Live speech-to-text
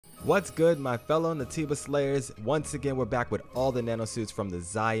What's good, my fellow Natiba Slayers? Once again, we're back with all the nano suits from the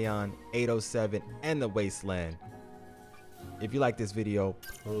Xion, 807, and the Wasteland. If you like this video,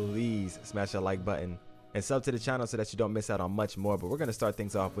 please smash that like button and sub to the channel so that you don't miss out on much more. But we're going to start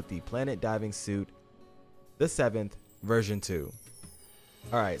things off with the Planet Diving Suit, the 7th, version 2.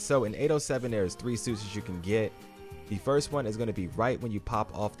 Alright, so in 807, there's 3 suits that you can get. The first one is going to be right when you pop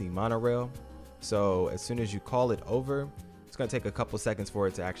off the monorail. So as soon as you call it over, it's going to take a couple seconds for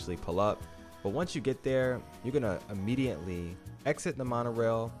it to actually pull up. But once you get there, you're going to immediately exit the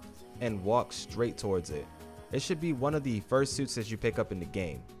monorail and walk straight towards it. It should be one of the first suits that you pick up in the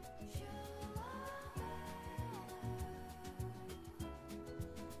game.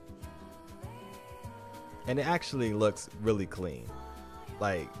 And it actually looks really clean.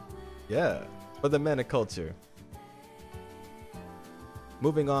 Like, yeah, for the meta culture.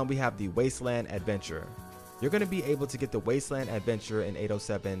 Moving on, we have the Wasteland Adventurer. You're going to be able to get the Wasteland Adventurer in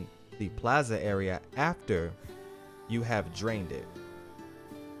 807, the plaza area, after you have drained it.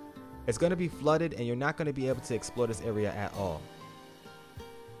 It's going to be flooded and you're not going to be able to explore this area at all.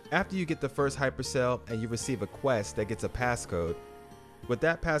 After you get the first hypercell and you receive a quest that gets a passcode, with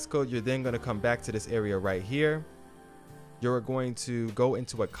that passcode you're then going to come back to this area right here. You're going to go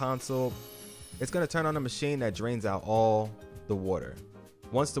into a console. It's going to turn on a machine that drains out all the water.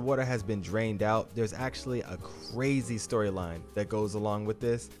 Once the water has been drained out, there's actually a crazy storyline that goes along with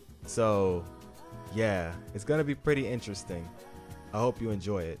this. So yeah, it's gonna be pretty interesting. I hope you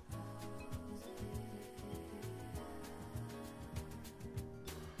enjoy it.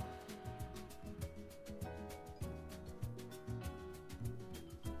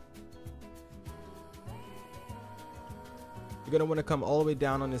 You're gonna wanna come all the way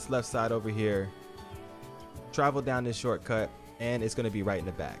down on this left side over here, travel down this shortcut, and it's going to be right in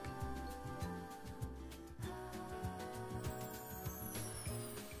the back.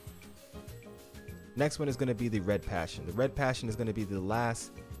 Next one is going to be the Red Passion. The Red Passion is going to be the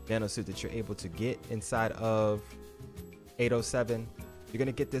last nano suit that you're able to get inside of 807. You're going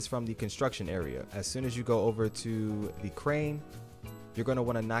to get this from the construction area. As soon as you go over to the crane, you're going to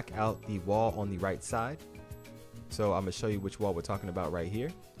want to knock out the wall on the right side. So I'm going to show you which wall we're talking about right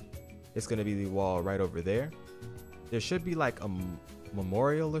here. It's going to be the wall right over there. There should be like a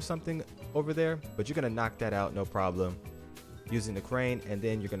memorial or something over there, but you're gonna knock that out, no problem, using the crane, and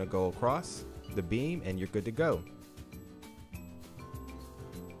then you're gonna go across the beam and you're good to go.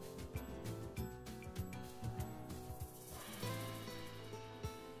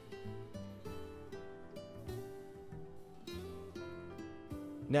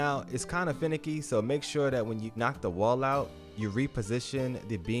 Now, it's kind of finicky, so make sure that when you knock the wall out, you reposition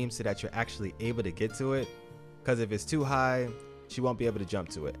the beam so that you're actually able to get to it. Because if it's too high, she won't be able to jump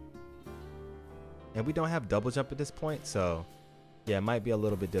to it. And we don't have double jump at this point, so yeah, it might be a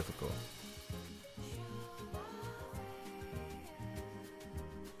little bit difficult.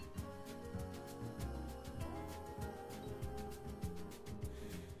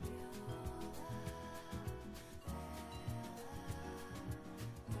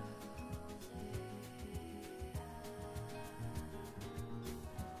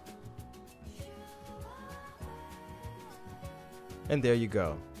 And there you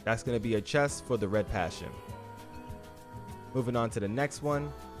go. That's going to be a chest for the Red Passion. Moving on to the next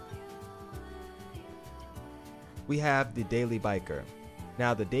one. We have the Daily Biker.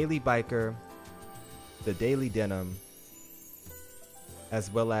 Now the Daily Biker, the Daily Denim,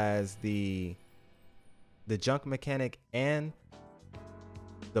 as well as the Junk Mechanic and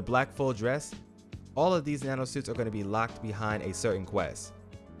the Black Full Dress, all of these nano suits are going to be locked behind a certain quest.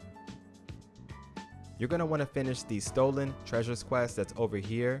 You're going to want to finish the Stolen Treasures quest that's over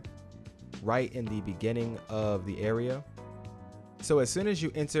here, right in the beginning of the area. So as soon as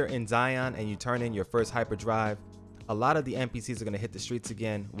you enter in Xion and you turn in your first hyperdrive, a lot of the NPCs are going to hit the streets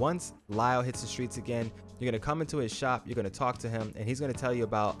again. Once Lyle hits the streets again, you're going to come into his shop, you're going to talk to him, and he's going to tell you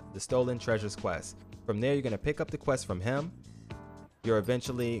about the Stolen Treasures quest. From there, you're going to pick up the quest from him. You're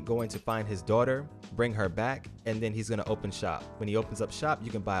eventually going to find his daughter, bring her back, and then he's going to open shop. When he opens up shop,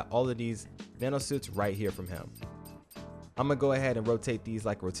 you can buy all of these nano suits right here from him. I'm going to go ahead and rotate these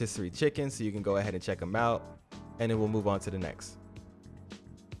like rotisserie chicken so you can go ahead and check them out, and then we'll move on to the next.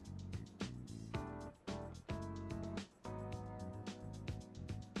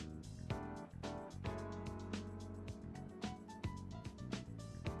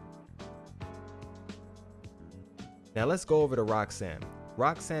 Now let's go over to Roxanne.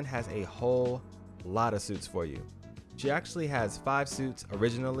 Roxanne has a whole lot of suits for you. She actually has 5 suits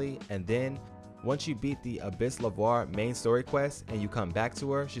originally, and then once you beat the Abyss Lavoir main story quest and you come back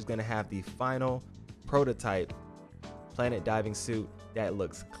to her, she's going to have the final prototype planet diving suit that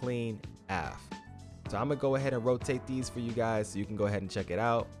looks clean AF. So I'm gonna go ahead and rotate these for you guys so you can go ahead and check it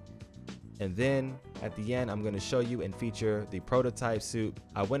out. And then at the end, I'm gonna show you and feature the prototype suit.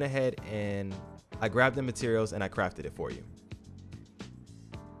 I went ahead and I grabbed the materials and I crafted it for you.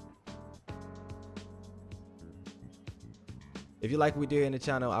 If you like what we do in the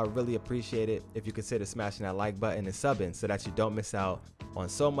channel, I would really appreciate it if you consider smashing that like button and subbing so that you don't miss out on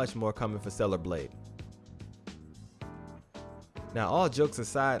so much more coming for Stellar Blade. Now, all jokes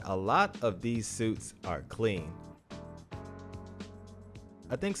aside, a lot of these suits are clean.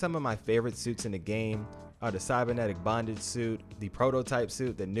 I think some of my favorite suits in the game are the Cybernetic Bondage suit, the prototype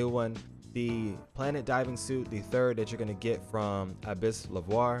suit, the new one, the planet diving suit, the third that you're gonna get from Abyss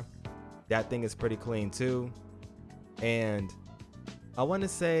Lavoir. That thing is pretty clean too. And I want to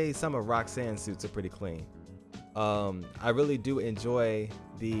say some of Roxanne suits are pretty clean. I really do enjoy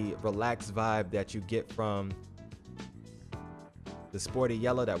the relaxed vibe that you get from the Sporty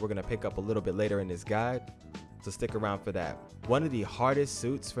Yellow that we're going to pick up a little bit later in this guide. So stick around for that. One of the hardest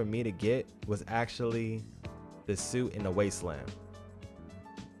suits for me to get was actually the suit in the Wasteland.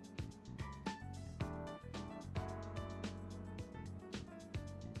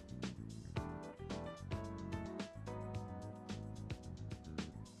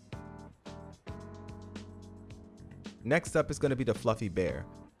 Next up is going to be the Fluffy Bear.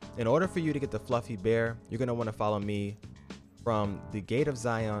 In order for you to get the Fluffy Bear, you're going to want to follow me from the Gate of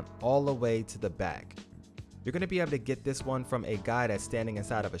Xion all the way to the back. You're going to be able to get this one from a guy that's standing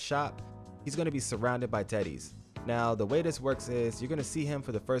inside of a shop. He's going to be surrounded by teddies. Now, the way this works is you're going to see him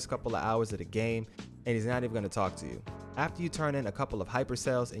for the first couple of hours of the game, and he's not even going to talk to you. After you turn in a couple of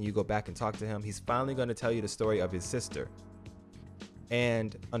hypercells and you go back and talk to him, he's finally going to tell you the story of his sister.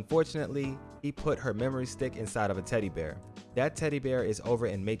 And unfortunately, he put her memory stick inside of a teddy bear. That teddy bear is over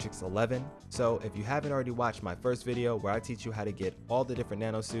in Matrix 11. So if you haven't already watched my first video where I teach you how to get all the different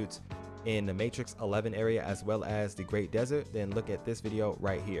nano suits in the Matrix 11 area as well as the Great Desert, then look at this video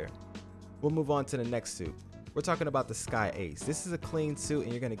right here. We'll move on to the next suit. We're talking about the Sky Ace. This is a clean suit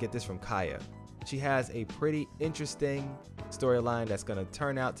and you're gonna get this from Kaya. She has a pretty interesting storyline that's gonna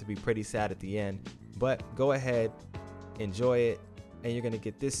turn out to be pretty sad at the end, but go ahead, enjoy it, and you're going to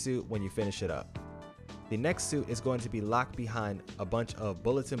get this suit when you finish it up. The next suit is going to be locked behind a bunch of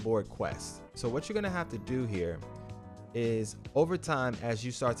bulletin board quests. So what you're going to have to do here is over time, as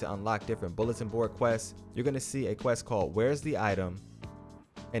you start to unlock different bulletin board quests, you're going to see a quest called Where's the Item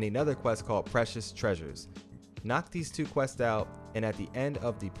and another quest called Precious Treasures. Knock these two quests out, and at the end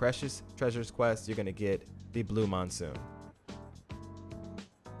of the Precious Treasures quest, you're going to get the Blue Monsoon.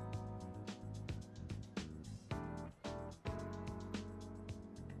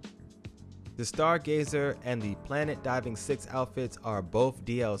 The Stargazer and the Planet Diving 6 outfits are both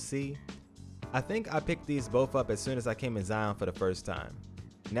DLC. I think I picked these both up as soon as I came in Xion for the first time.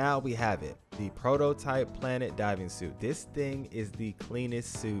 Now we have it, the prototype Planet Diving suit. This thing is the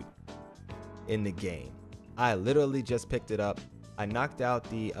cleanest suit in the game. I literally just picked it up. I knocked out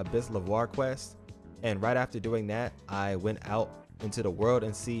the Abyss Lavoir quest, and right after doing that, I went out into the world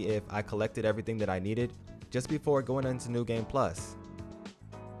and see if I collected everything that I needed just before going into New Game Plus.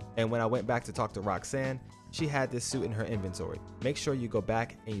 And when I went back to talk to Roxanne, she had this suit in her inventory. Make sure you go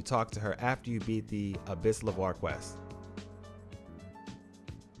back and you talk to her after you beat the Abyss Lavoir quest.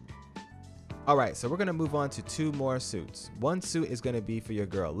 Alright, so we're going to move on to two more suits. One suit is going to be for your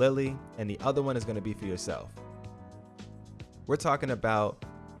girl Lily, and the other one is going to be for yourself. We're talking about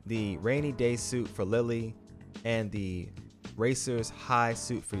the Rainy Day suit for Lily and the Racer's High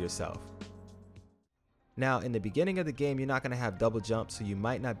suit for yourself. Now, in the beginning of the game, you're not going to have double jump, so you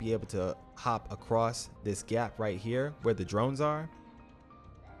might not be able to hop across this gap right here where the drones are.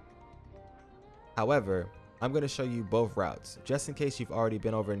 However, I'm going to show you both routes. Just in case you've already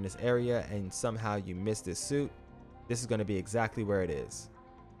been over in this area and somehow you missed this suit, this is going to be exactly where it is.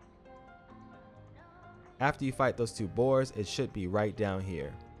 After you fight those two boars, it should be right down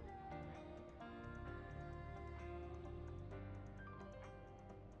here.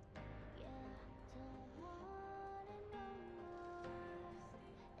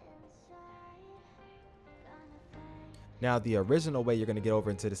 Now, the original way you're going to get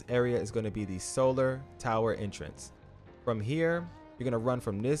over into this area is going to be the solar tower entrance. From here, you're going to run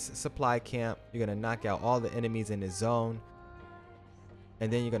from this supply camp. You're going to knock out all the enemies in this zone,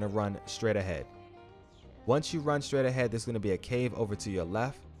 and then you're going to run straight ahead. Once you run straight ahead, there's going to be a cave over to your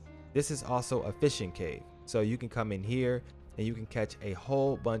left. This is also a fishing cave, so you can come in here and you can catch a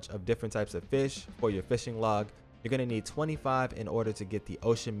whole bunch of different types of fish for your fishing log. You're going to need 25 in order to get the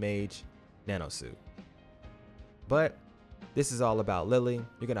Ocean Mage nano suit. But this is all about Lily.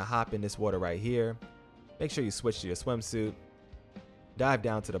 You're going to hop in this water right here. Make sure you switch to your swimsuit. dive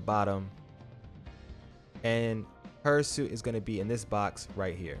down to the bottom, and her suit is going to be in this box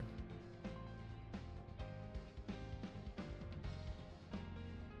right here.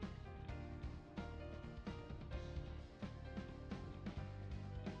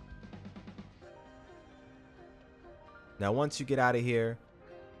 Now once you get out of here,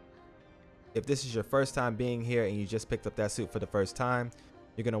 if this is your first time being here and you just picked up that suit for the first time,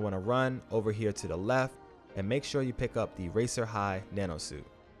 you're going to want to run over here to the left and make sure you pick up the Racer High Nano suit.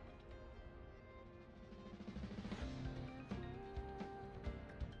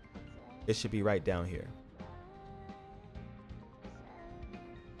 It should be right down here.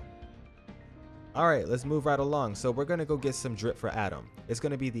 Alright, let's move right along. So we're going to go get some drip for Adam. It's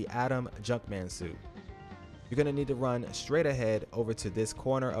going to be the Adam Junkman suit. You're going to need to run straight ahead over to this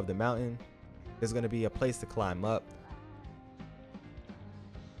corner of the mountain. There's going to be a place to climb up.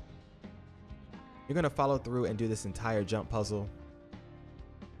 You're going to follow through and do this entire jump puzzle.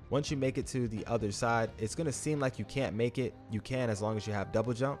 Once you make it to the other side, it's going to seem like you can't make it. You can as long as you have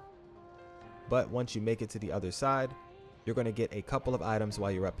double jump. But once you make it to the other side, you're going to get a couple of items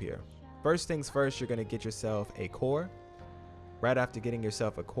while you're up here. First things first, you're going to get yourself a core. Right after getting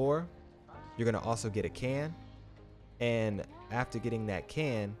yourself a core, you're going to also get a can. And after getting that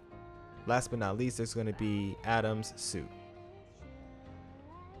can, last but not least, there's going to be Adam's suit.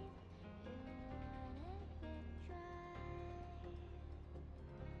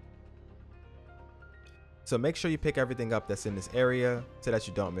 So make sure you pick everything up that's in this area so that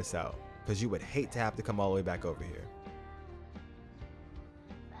you don't miss out, because you would hate to have to come all the way back over here.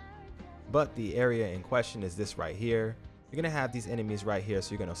 But the area in question is this right here. You're going to have these enemies right here,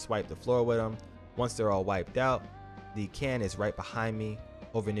 so you're going to swipe the floor with them. Once they're all wiped out, the can is right behind me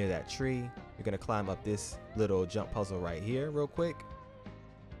over near that tree. You're going to climb up this little jump puzzle right here real quick.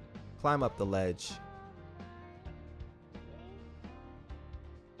 Climb up the ledge.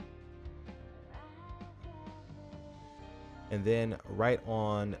 And then right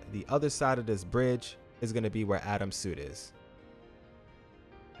on the other side of this bridge is going to be where Adam's suit is.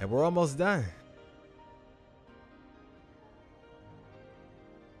 And we're almost done.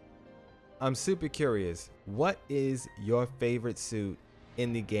 I'm super curious, what is your favorite suit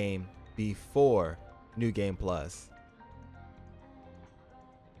in the game before New Game Plus?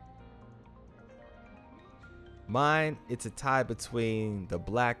 Mine, it's a tie between the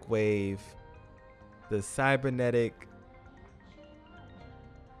Black Wave, the Cybernetic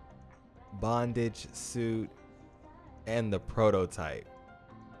Bondage suit, and the prototype.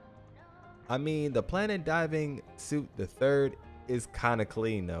 I mean, the Planet Diving suit, the third, is kind of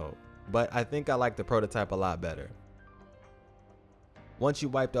clean though, but I think I like the prototype a lot better. Once you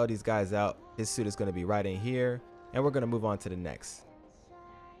wiped all these guys out, his suit is going to be right in here, and we're going to move on to the next.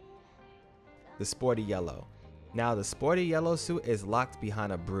 The Sporty Yellow. Now the Sporty Yellow suit is locked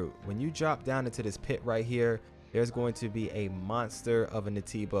behind a brute. When you drop down into this pit right here, there's going to be a monster of a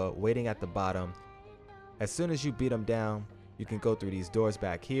Natiba waiting at the bottom. As soon as you beat him down, you can go through these doors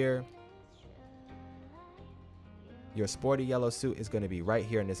back here. Your Sporty Yellow suit is going to be right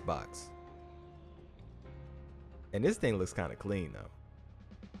here in this box. And this thing looks kind of clean though.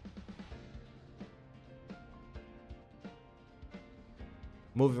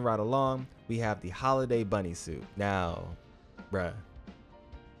 Moving right along, we have the Holiday Bunny suit. Now, bruh,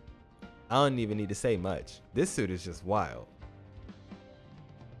 I don't even need to say much. This suit is just wild.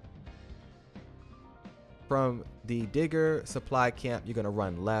 From the Digger Supply Camp, you're going to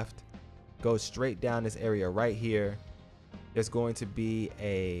run left. Go straight down this area right here. There's going to be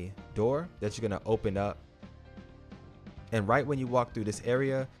a door that you're going to open up. And right when you walk through this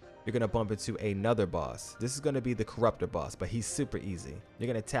area, you're going to bump into another boss. This is going to be the Corruptor boss, but he's super easy.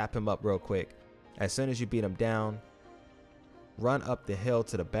 You're going to tap him up real quick. As soon as you beat him down, run up the hill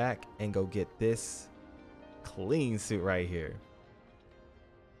to the back and go get this clean suit right here.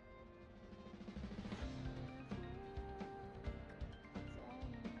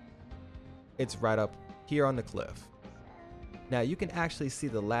 It's right up here on the cliff. Now you can actually see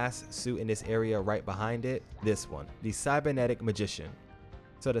the last suit in this area right behind it. This one, the Cybernetic Magician.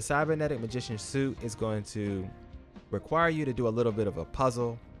 So the Cybernetic Magician suit is going to require you to do a little bit of a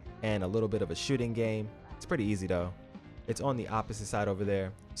puzzle and a little bit of a shooting game. It's pretty easy though. It's on the opposite side over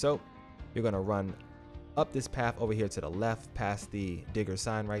there. So you're going to run up this path over here to the left past the digger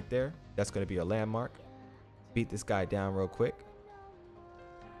sign right there. That's going to be your landmark. Beat this guy down real quick.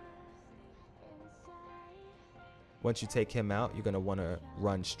 Once you take him out, you're going to want to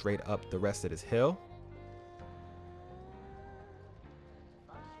run straight up the rest of this hill.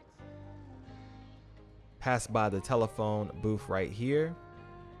 Pass by the telephone booth right here.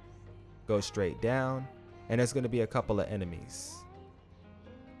 Go straight down. And there's going to be a couple of enemies.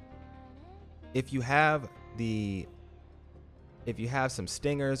 If you have some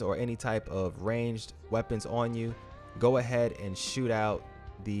stingers or any type of ranged weapons on you, go ahead and shoot out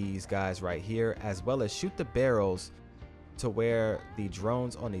these guys right here, as well as shoot the barrels to where the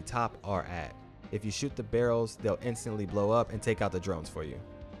drones on the top are at. If you shoot the barrels, they'll instantly blow up and take out the drones for you.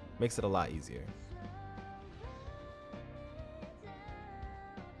 Makes it a lot easier.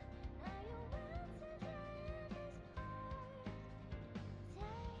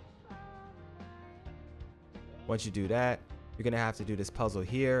 Once you do that, you're gonna have to do this puzzle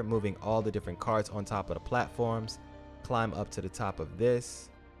here, moving all the different carts on top of the platforms. Climb up to the top of this,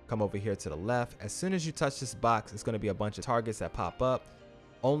 come over here to the left. As soon as you touch this box, it's gonna be a bunch of targets that pop up.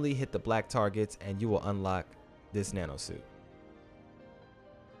 Only hit the black targets and you will unlock this nano suit.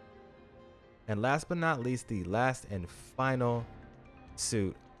 And last but not least, the last and final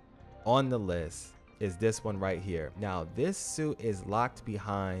suit on the list is this one right here. Now, this suit is locked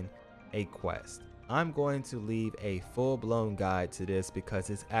behind a quest. I'm going to leave a full-blown guide to this because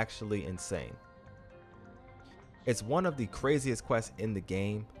it's actually insane. It's one of the craziest quests in the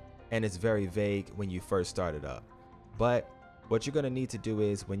game, and it's very vague when you first start it up. But what you're going to need to do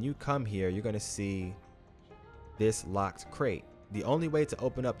is, when you come here, you're going to see this locked crate. The only way to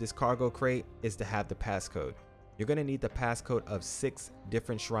open up this cargo crate is to have the passcode. You're going to need the passcode of 6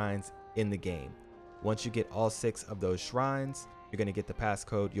 different shrines in the game. Once you get all 6 of those shrines, you're going to get the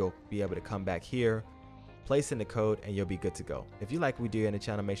passcode. You'll be able to come back here, place in the code, and you'll be good to go. If you like what we do here in the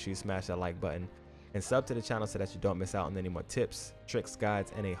channel, make sure you smash that like button and sub to the channel so that you don't miss out on any more tips, tricks,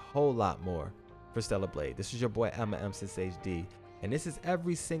 guides, and a whole lot more for Stellar Blade. This is your boy Emma M6HD, and this is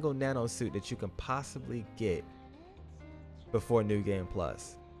every single nano suit that you can possibly get before New Game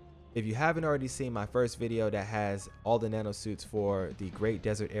Plus. If you haven't already seen my first video that has all the nano suits for the Great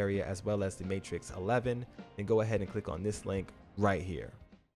Desert area as well as the Matrix 11, then go ahead and click on this link right here.